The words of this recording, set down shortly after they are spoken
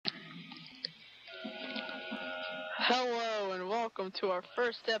Hello and welcome to our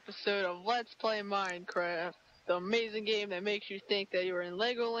first episode of Let's Play Minecraft, the amazing game that makes you think that you're in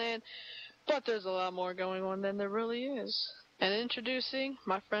Legoland, but there's a lot more going on than there really is. And introducing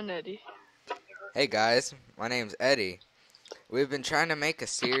my friend Eddie. Hey guys, my name's Eddie. We've been trying to make a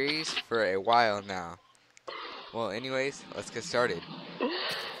series for a while now. Well, anyways, let's get started.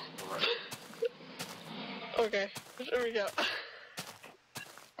 Okay, here we go.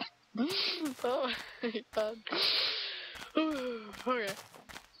 Oh my god. Okay.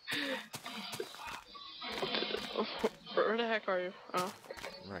 Where the heck are you? Oh.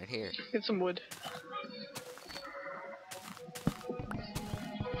 Right here. Get some wood.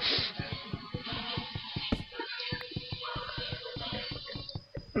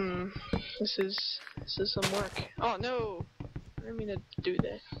 This is some work. Oh no! I didn't mean to do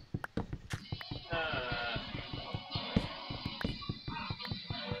that.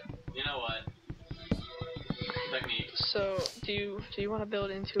 You know what? Technique. So, do you want to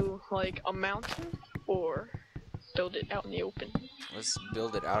build into like a mountain or build it out in the open? Let's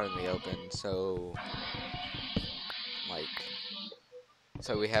build it out in the open so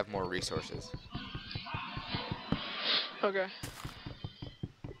we have more resources. Okay.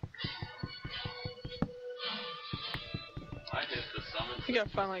 I hit the summon. You gotta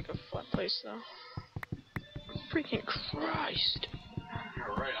find like a flat place though. Freaking Christ!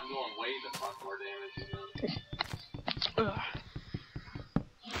 You're right, I'm doing way the fuck more damage. Ugh.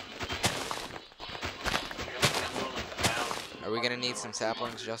 Are we gonna need some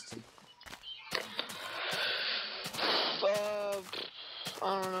saplings, Justin?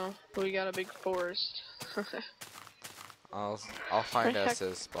 I don't know. We got a big forest. I'll find us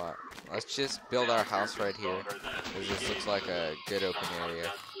a spot. Let's just build our house right here. This looks like a good open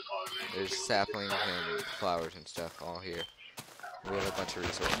area. There's saplings and flowers and stuff all here. We have a bunch of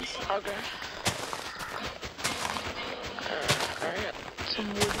resources. Okay. I got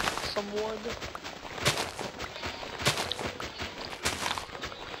some wood.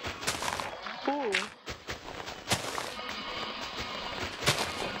 Ooh.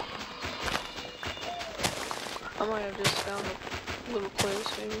 I might have just found a little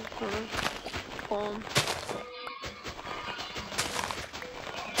place, maybe. I don't know.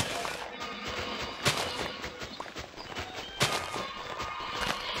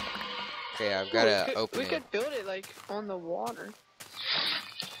 Okay, I've got to open We it. could build it like on the water,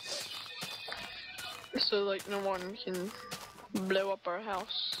 so like no one can blow up our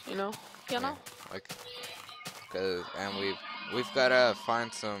house. You know. Yeah, and we've got to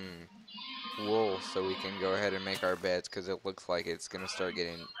find some wool so we can go ahead and make our beds because it looks like it's gonna start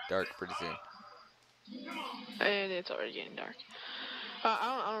getting dark pretty soon. And it's already getting dark.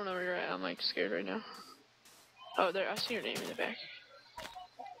 I don't know where you're at. I'm like scared right now. Oh, there. I see your name in the back.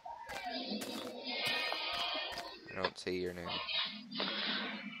 I don't see your name.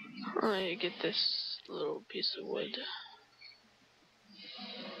 I need to get this little piece of wood.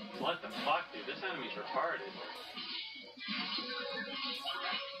 What the fuck, dude? This enemy's retarded.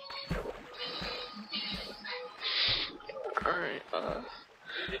 Alright,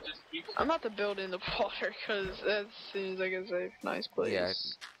 It just keeps. I'm about to build in the water because that seems like it's a nice place. Yeah,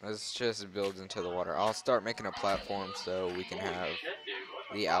 let's just build into the water. I'll start making a platform so we can have Shit,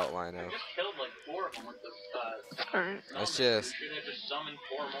 dude. the outline of. I just killed like 4 of them with the. Alright. Let's just I just summoned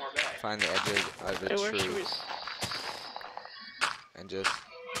 4 more back. find the edge of the Hey, where should tree we... and just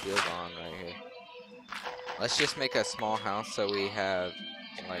build on right here. Let's just make a small house so we have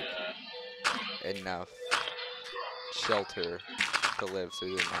like enough shelter to live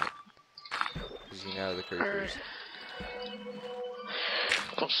through the night. Because you know the creepers.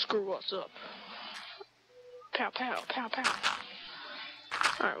 Don't screw us up. Pow, pow, pow, pow.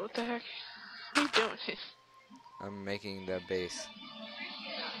 Alright, what the heck? What are you doing? I'm making the base.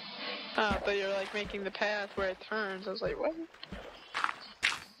 Oh, but you're like making the path where it turns. I was like, what?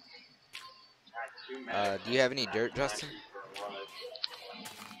 Do you have any dirt, Justin?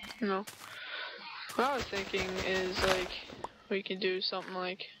 No. What I was thinking is like we can do something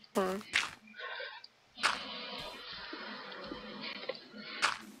like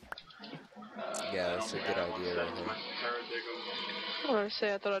Yeah, that's a good idea right here. what did I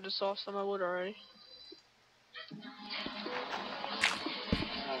say? I thought I just saw some of my wood already.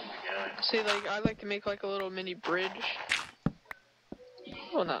 See, like I like to make like a little mini bridge.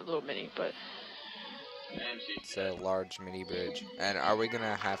 Well, not little mini, but It's a large mini bridge. And are we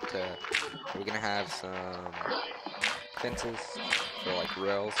gonna have some fences for like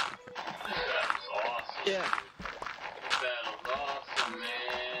rails? yeah. That was awesome,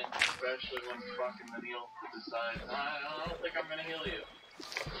 man. Especially when fucking the Neil decides, I don't think I'm gonna heal you.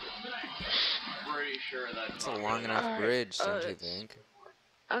 Pretty sure that's It's a not long good enough Alright, bridge, don't you it's- think?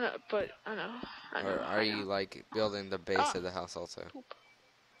 I know, but I know. Or are you like building the base of the house also?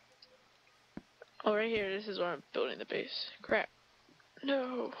 Oh, right here. This is where I'm building the base. Crap.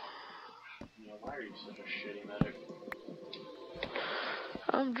 No. Yeah, why are you such a shitty medic?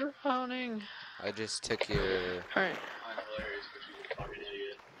 I'm drowning. I just took your Alright. I'm hilarious because she's a fucking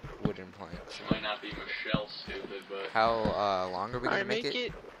idiot. wooden planks. She might not be Michelle stupid, but How long are we gonna Alright, make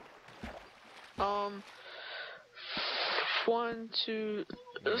it? 1, 2, You're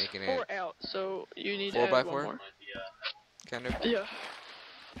there's making 4 it out, so you need 4 to by add 1 4? more. Kind of. Yeah.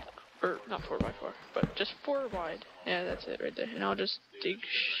 Or, not 4 by 4, but just 4 wide. Yeah, that's it right there. And I'll just dig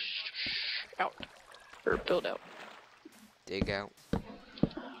out. Or build out. Dig out. Or,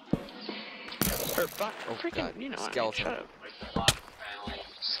 Oh freaking, god, you know what I mean. skeleton. Shut up. like the Fox family.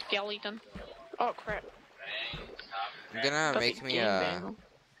 Skeleton. Oh, crap. Bang, stop I'm it. gonna About make to me gangbang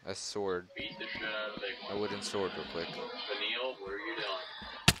a sword, Beat the shit out of the big a one. wooden sword, real quick. Vanille, what are you doing?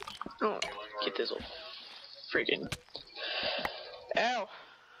 Oh, get this little freaking. Ow!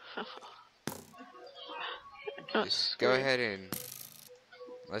 Oh, Just go screw you. ahead and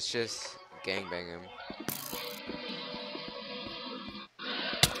let's just gangbang him.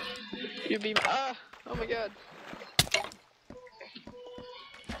 You be oh my god.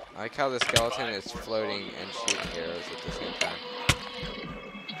 I like how the skeleton is floating and shooting arrows at the same time.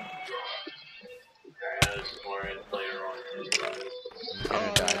 Alright, there's more in later on. I'm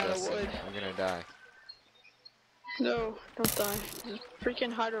gonna die, I'm out of Justin. wood. I'm gonna die. No, don't die. Just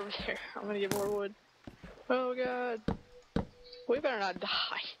freaking hide over there. I'm gonna get more wood. Oh god. We better not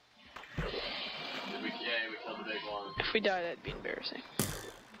die. We killed the big one. If we die, that'd be embarrassing.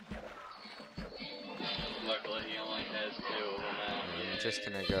 Luckily, he only has 2 of them out. I'm just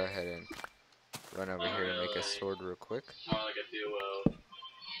gonna go ahead and run over here and make a sword real quick. More like a duo.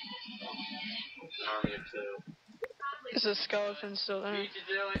 An army of 2. Is the skeleton still there?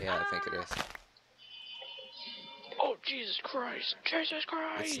 Yeah, I think it is. Oh, Jesus Christ. Jesus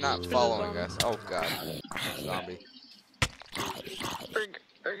Christ. It's not following us. Oh god. Zombie.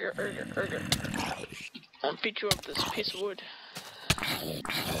 I'll beat you up with this piece of wood.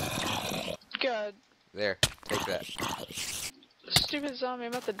 God. There. Take that. Stupid zombie,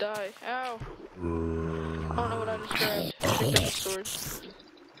 I'm about to die. Ow. I don't know what I just grabbed. I picked up a sword.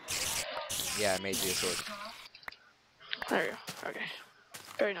 Yeah, I made you a sword. There you go. Okay.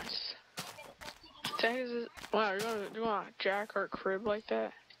 Very nice. Dang, is it? Wow, you wanna jack our crib like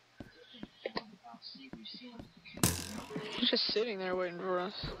that? He's just sitting there waiting for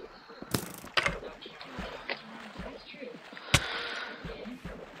us.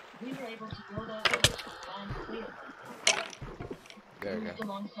 There we go.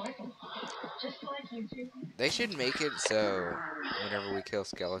 They should make it so whenever we kill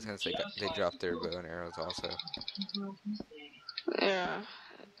skeletons, they drop their bow and arrows also. Yeah.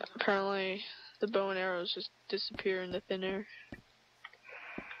 Apparently, the bow and arrows just disappear in the thin air.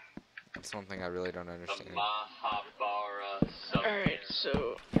 That's one thing I really don't The understand. Mahabara Alright,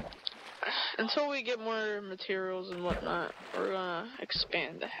 so until we get more materials and whatnot, we're gonna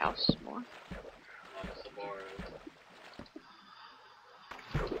expand the house more.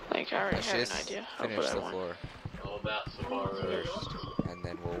 Like, I already Let's have an just idea of finish what I the want. floor All about Sabaru. first, and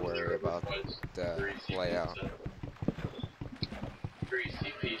then we'll worry about the layout.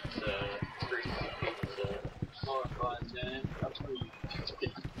 Greasy pizza. Greasy pizza. More fun, man.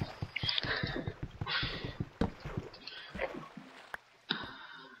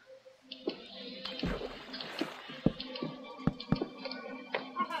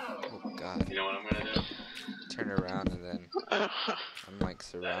 Oh god. You know what I'm gonna do? Turn around and then I'm like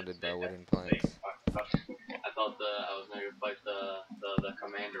surrounded by wooden planks. I thought I was gonna fight the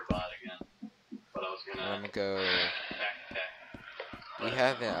commander bot again, but I was I'm gonna gonna go. backpack. We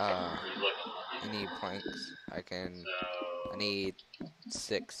have He's looking. any planks? I So need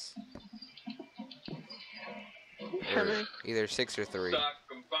 6. How Or many? either 6 or 3. Sock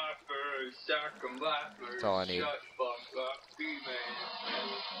 'em boppers, sock 'em boppers. That's all I need. Shut fuck up, female.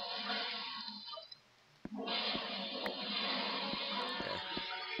 Okay.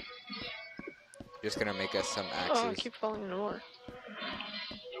 Just gonna make us some Oh, I axes. keep falling in the water.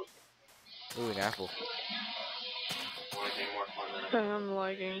 Ooh, an apple. Wanna get more fun than I'm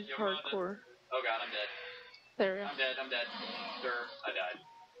lagging hardcore. Oh god, I'm dead. There we go. I'm dead. Sir, I died.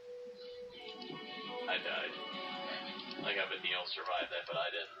 Like Neil survived that, but I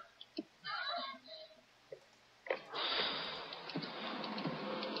didn't.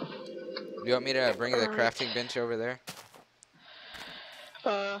 Do you want me to bring the crafting bench over there?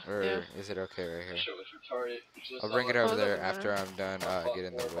 Or Yeah. is it okay right here? Shit was retarded. It's just I'll bring it like- over Oh, there doesn't after I'm done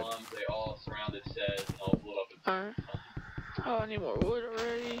getting the wood. They all surrounded says Oh, I need more wood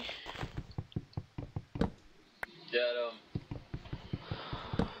already. Get him.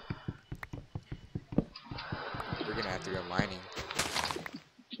 We're gonna have to go mining.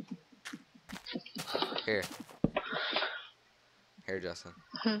 Here. Here, Justin.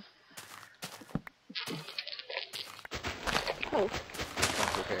 Oh. Come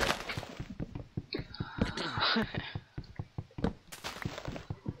prepared.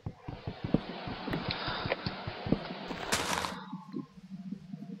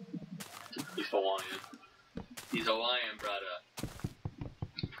 He's Hawaiian. He's Hawaiian, brother.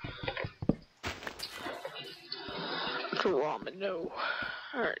 Ramen, no.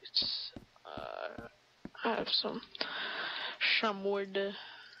 Alright. I have some wood.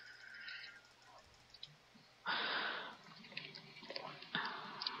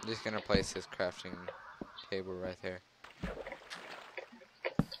 I'm just gonna place this crafting table right there.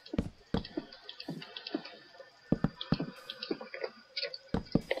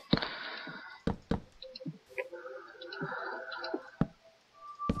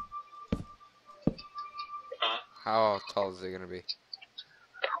 How tall is it gonna be?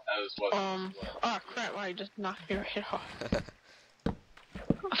 Oh crap, I just knocked your head off.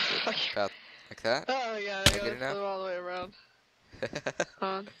 About like that? Oh yeah, I gotta swim all the way around.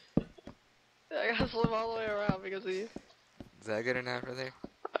 I gotta swim all the way around because of you. Is that good enough right there?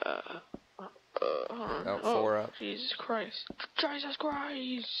 About Oh, 4 up. Jesus Christ. Jesus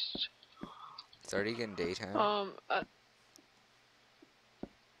Christ! It's already getting daytime.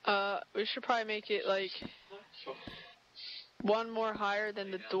 We should probably make it like one more higher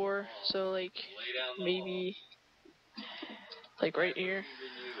than the door, so like maybe like right here.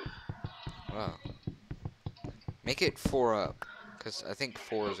 Wow. Make it 4 up, because I think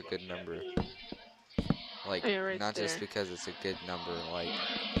 4 is a good number. Like, Yeah, right not there. just because it's a good number, like,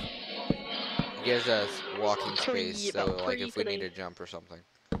 it gives us walking space, so like if we need to jump or something.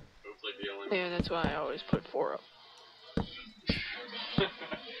 Yeah, that's why I always put 4 up.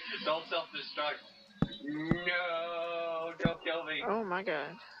 Don't self-destruct. No, don't kill me. Oh my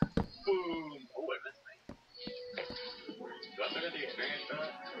god. Boom. Oh, I missed me. Do I still get the experience for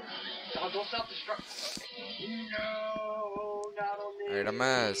that? Oh, don't self-destruct. No, not on me. Alright, I'm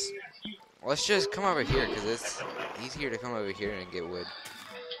gonna... Let's just come over here, because it's easier to come over here and get wood.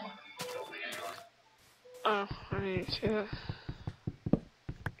 Oh, I need to see that.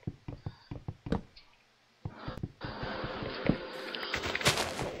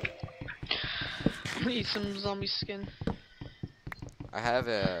 Eat some zombie skin. I have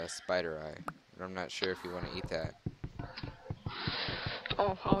a spider eye, but I'm not sure if you want to eat that.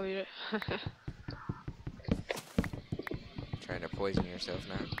 Oh, I'll eat it. Trying to poison yourself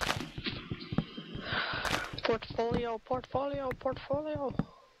now. Portfolio. Portfolio. Portfolio.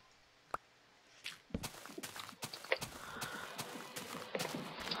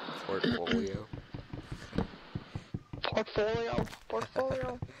 Portfolio. Portfolio.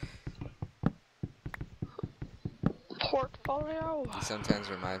 You sometimes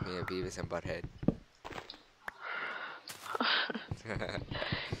remind me of Beavis and Butthead.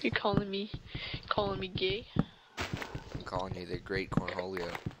 You calling me gay? I'm calling you the Great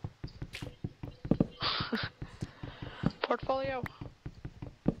Cornholio. Portfolio.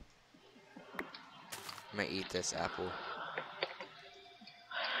 I'm gonna eat this apple.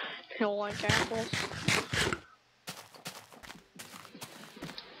 You don't like apples?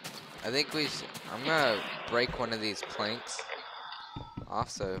 I think I'm gonna break one of these planks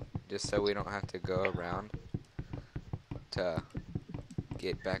off, just so we don't have to go around to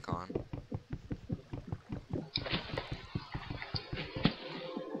get back on.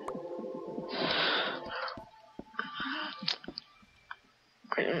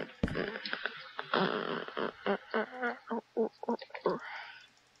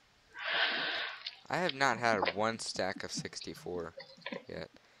 I have not had one stack of 64 yet,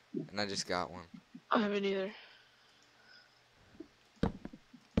 and I just got one. I haven't either.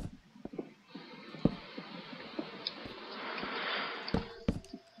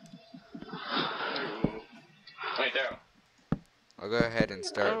 Wait, Daryl. I'll go ahead and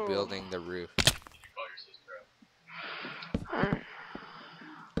start building the roof. Call your sister up.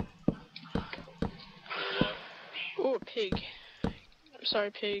 Ooh, a pig. I'm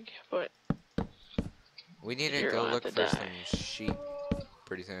sorry, pig, but We need to go look for some sheep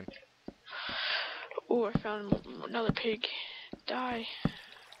pretty soon. Ooh, I found another pig. Die.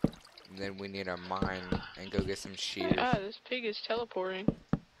 And then we need to mine and go get some sheep. Ah, this pig is teleporting.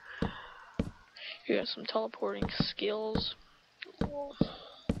 You got some teleporting skills.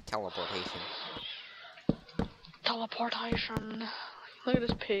 Teleportation. Teleportation. Look at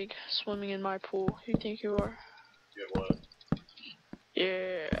this pig swimming in my pool. Who do you think you are? Get what?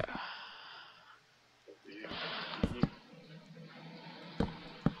 Yeah.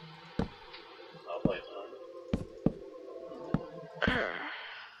 I'll play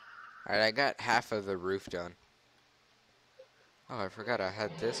Alright, I got half of the roof done. Oh, I forgot I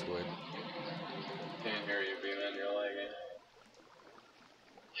had this wood. Can't hear you, B-Man, you're lagging.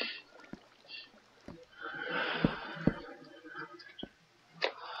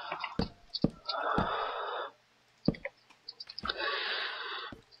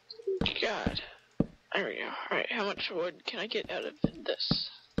 God. There we go. Alright, how much wood can I get out of this?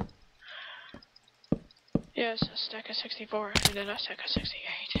 Yes, a stack of 64 and then a stack of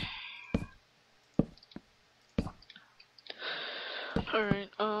 68. Alright,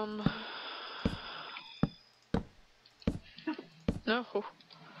 no.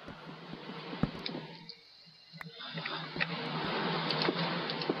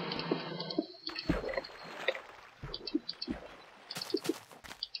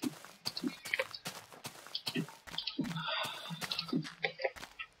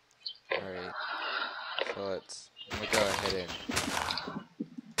 Alright, so let me go ahead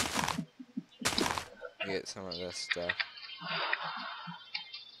and get some of this stuff.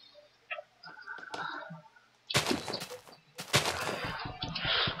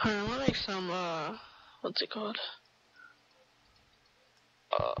 Alright, I wanna make some, what's it called?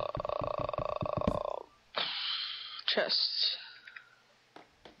 Chests.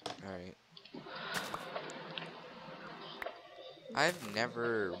 Alright. I've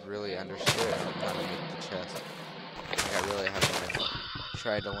never really understood how to make the chest. Like, I really haven't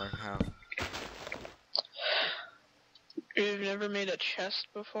tried to learn how. You've never made a chest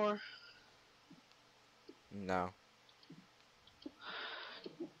before? No.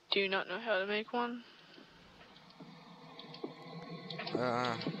 Do you not know how to make one?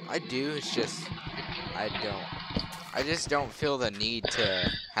 I do, it's just, I just don't feel the need to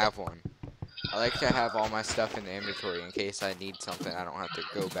have one. I like to have all my stuff in the inventory in case I need something. I don't have to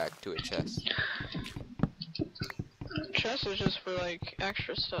go back to a chest. Chest is just for, like,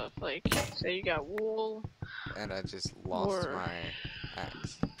 extra stuff. Like, say you got wool. And I just lost Or... my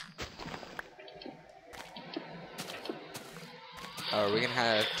axe. Oh, are we gonna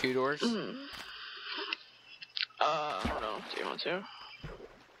have 2 doors? Hold on. Do you want to?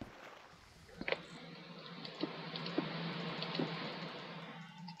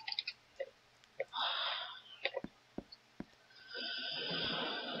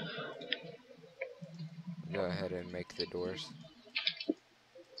 Go ahead and make the doors.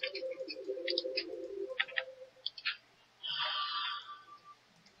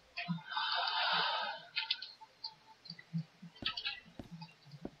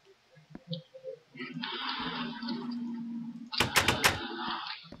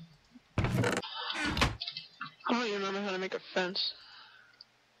 I don't even remember how to make a fence.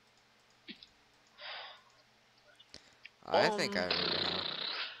 I think I remember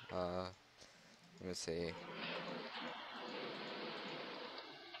how. Let me see.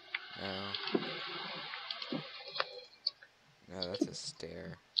 No. No, that's a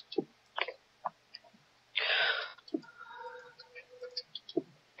stair.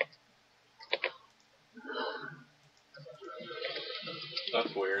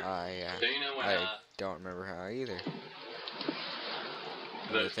 That's weird. Yeah. So you know when, I don't remember how either.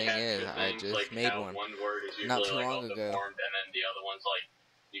 The thing is, capture I things, just like made how one one word is not usually too like long all ago. deformed, and then the other one's like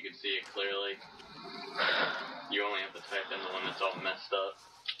you can see it clearly. You only have to type in the one that's all messed up.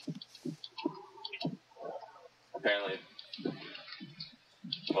 Apparently,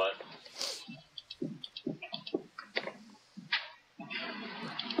 what?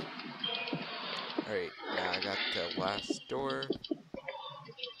 Alright, now I got the last door.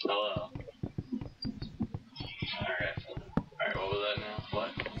 Hello. Alright. Alright, what was that now?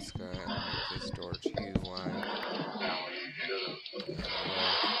 What? Let's go ahead and make this door 2 wide. Now you should've. Yellow.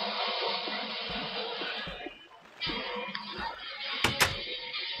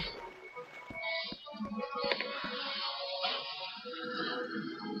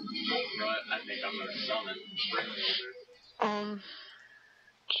 You know what? I think I'm gonna summon Spring Builder.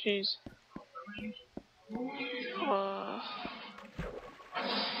 Jeez.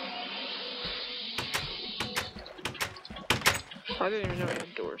 I didn't even know we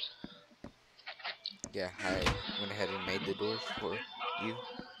had doors. Yeah, I went ahead and made the doors for you.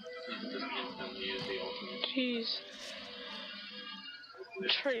 Jeez.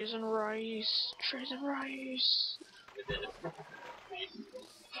 Trays and rice. Trays and rice.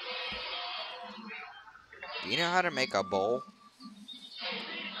 Do you know how to make a bowl?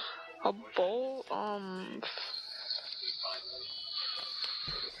 A bowl?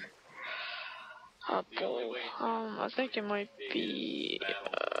 A bowl. I think it might be.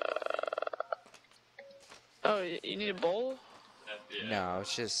 Oh, you need a bowl? No,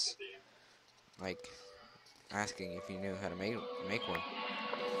 it's just like asking if you knew how to make one.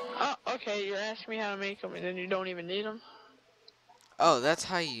 Oh, okay. You're asking me how to make them, and then you don't even need them. Oh, that's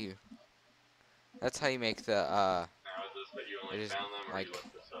how you make the Now, is this that you I only just found them, or like you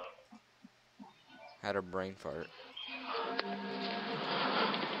looked this up? had a brain fart.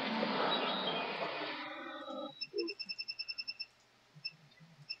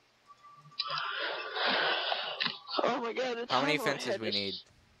 Oh my god, the How many time on my fences head we is need?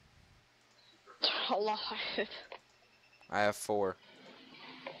 a lot. I have 4.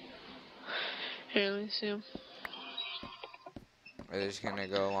 Here, let me see 'em. Are they just gonna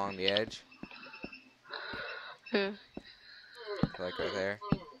go along the edge? Yeah. So like right there?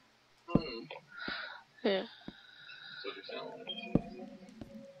 Yeah. That's what you're saying.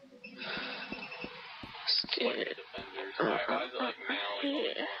 Scared. Like defenders. Why is it like male?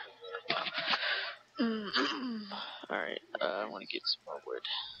 Like, Yeah. Alright, I want to get some more wood.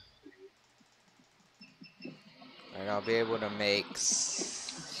 And I'll be able to make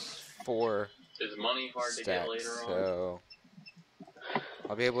 4 is money hard to get stacks, later on? so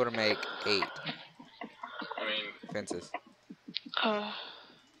I'll be able to make 8 I mean, fences. I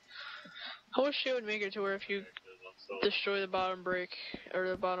wish they would make it to where if you destroy the bottom brick or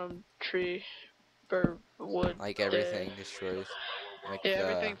the bottom tree or wood, Like everything destroys. Like yeah,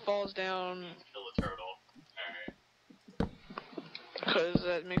 everything falls down kill a turtle. Alright. because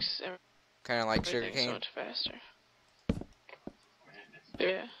that makes kind of like everything so sugarcane. much faster.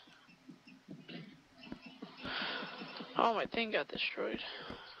 Yeah. Oh, my thing got destroyed.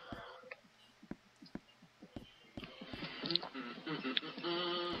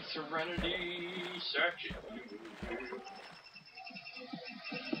 Serenity searching.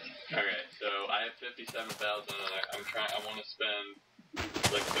 Okay, so I have 57,000 and I want to spend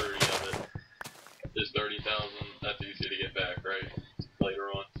like 30 of it. There's 30,000, that's easy to get back, right? Later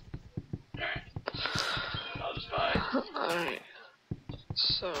on. Alright. I'll just buy. Alright.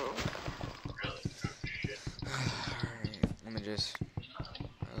 So. Really? Oh, shit. Alright, let me just.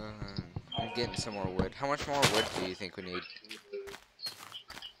 I'm getting some more wood. How much more wood do you think we need?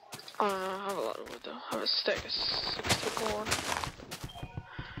 I don't know, I have a lot of wood though. I have a stack of 64.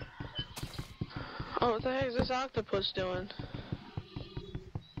 Oh, what the heck is this octopus doing?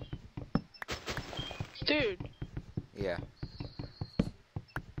 Dude, Yeah.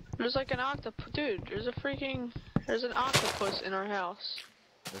 there's like an octopus. Dude, there's an octopus in our house.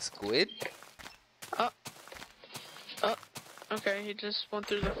 The squid? Okay, he just went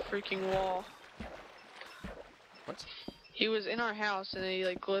through the freaking wall. What? He was in our house and then he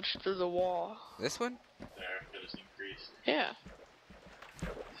like glitched through the wall. This one? There, it just increased. Yeah.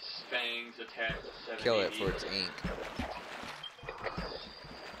 Fangs attack 780. Kill it for its ink.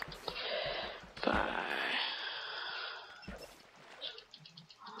 Bye.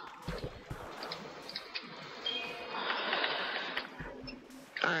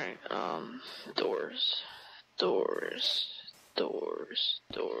 Alright, doors.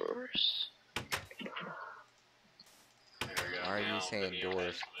 Why are you saying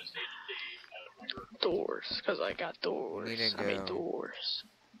doors? Doors, because I got doors. We need to I made go doors.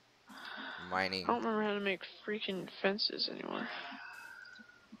 mining. I don't remember how to make freaking fences anymore.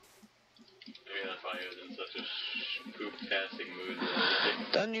 Maybe that's why he was in such a poop-tastic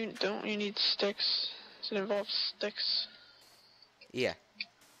mood. Don't you need sticks? Does it involve sticks? Yeah.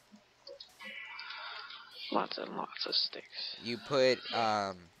 Lots and lots of sticks. You put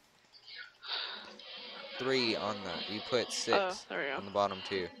 3 on the. You put 6 Oh, there we go. on the bottom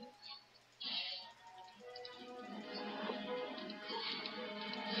too.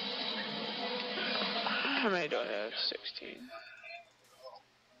 How many do I have? 16.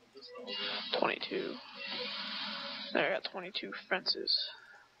 22. There, I got 22 fences.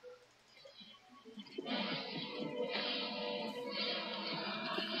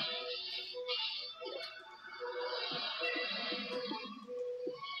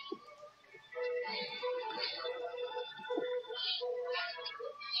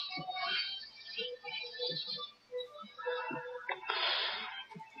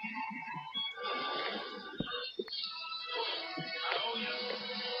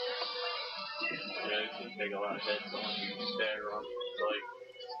 Yeah, it can take a lot of hits once you stagger them. Like,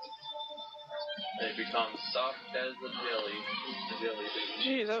 they become soft as a jelly. The jelly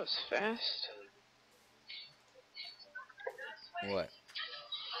bean. Jeez, that was fast. What?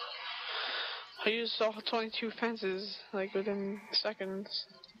 I used all 22 fences, like, within seconds.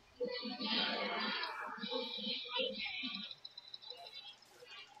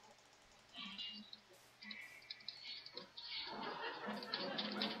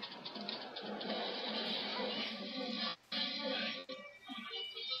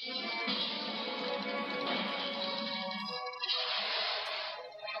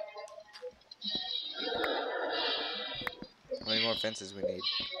 more fences we need?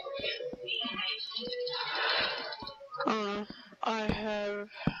 I don't know.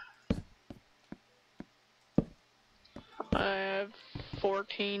 I have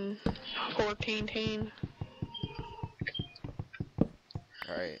 14 teen.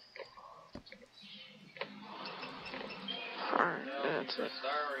 Alright. Alright, that's it.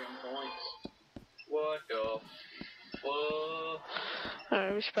 What the fuck?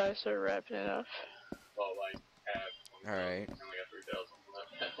 Alright, we should probably start wrapping it up. Well, like, half. Alright. I only got 3,000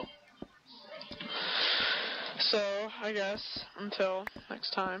 left now. So, I guess, until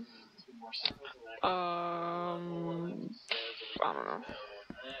next time. I don't know.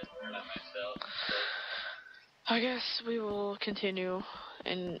 I guess we will continue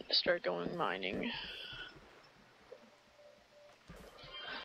and start going mining.